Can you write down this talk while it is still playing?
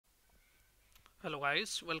Hello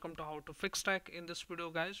guys, welcome to How to Fix Tech. In this video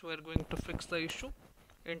guys, we are going to fix the issue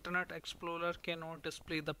Internet Explorer cannot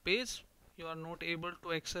display the page. You are not able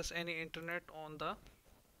to access any internet on the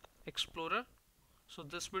Explorer. So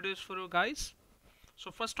this video is for you guys. So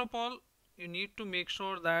first of all, you need to make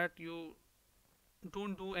sure that you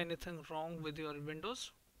don't do anything wrong with your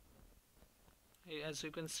Windows. As you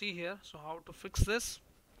can see here, so how to fix this?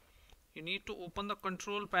 You need to open the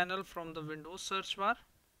control panel from the Windows search bar,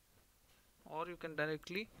 or you can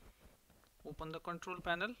directly open the control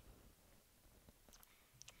panel.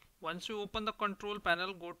 Once you open the control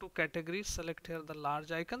panel, go to category, select here the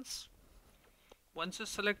large icons. Once you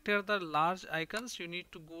select here the large icons, you need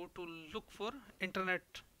to go to look for internet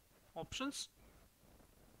options.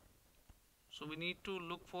 So we need to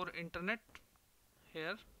look for internet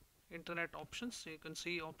here, internet options. So you can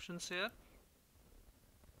see options here.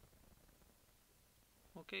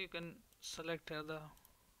 Okay, you can select here the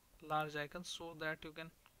large icons so that you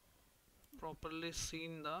can properly see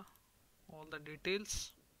in the all the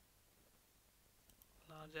details.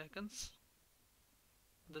 Large icons,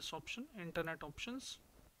 this option, internet options,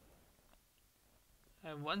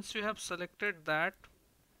 and once you have selected that,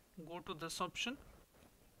 go to this option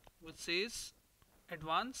which says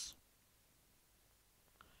advanced,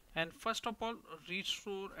 and first of all reach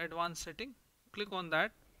for advanced setting. Click on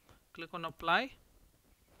that, click on apply,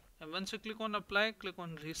 and once you click on apply, click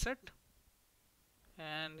on reset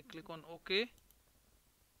and click on OK.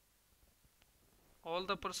 All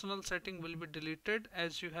the personal setting will be deleted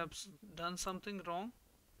as you have done something wrong.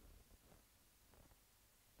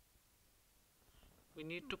 We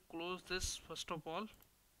need to close this first of all,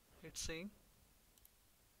 it's saying.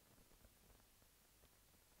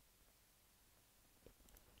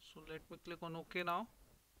 So let me click on OK now.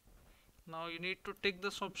 Now you need to take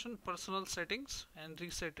this option personal settings and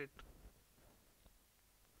reset it.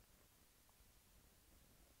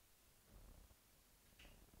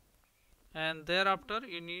 And thereafter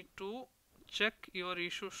you need to check your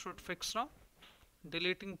issue should fix now.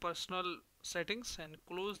 Deleting personal settings and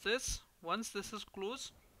close this. Once this is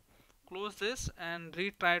closed, close this and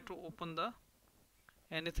retry to open the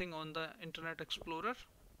anything on the Internet Explorer.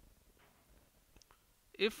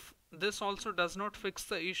 If this also does not fix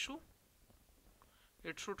the issue,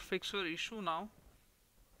 it should fix your issue now.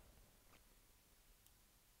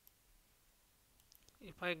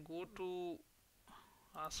 If I go to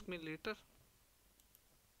ask me later,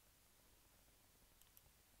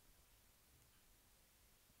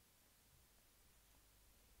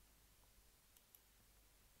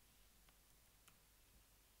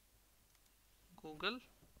 Google,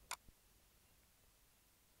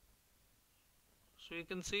 so you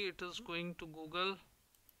can see it is going to Google.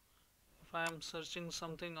 If I am searching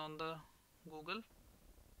something on the Google,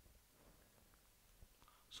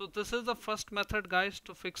 so this is the first method guys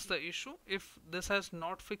to fix the issue. If this has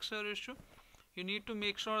not fixed your issue, you need to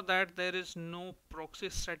make sure that there is no proxy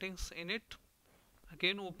settings in it.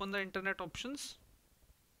 Again, open the internet options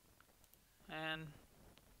and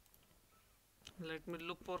let me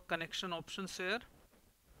look for connection options here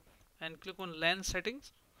and click on LAN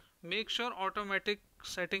settings. Make sure automatic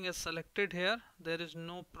setting is selected here. There is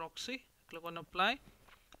no proxy. Click on apply,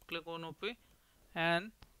 click on OK,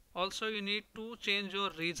 and also you need to change your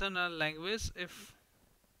region or language. If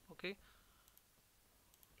okay,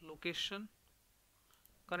 location,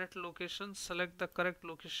 correct location, select the correct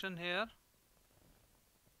location here,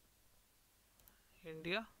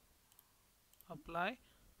 India, apply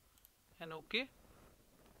and OK.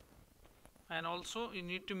 And also you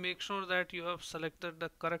need to make sure that you have selected the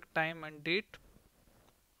correct time and date.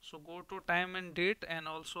 So go to time and date and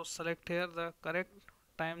also select here the correct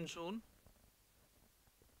time zone.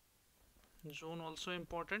 Zone also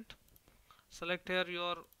important. Select here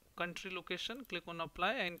your country location, click on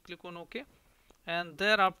apply and click on OK, and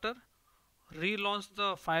thereafter relaunch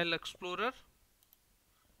the file explorer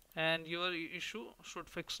and your issue should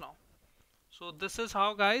fix now. So this is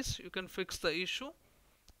how guys you can fix the issue.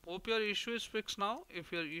 Hope your issue is fixed now.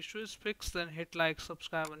 If your issue is fixed, then hit like,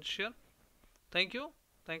 subscribe and share. Thank you.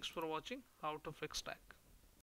 Thanks for watching How to Fix Tech.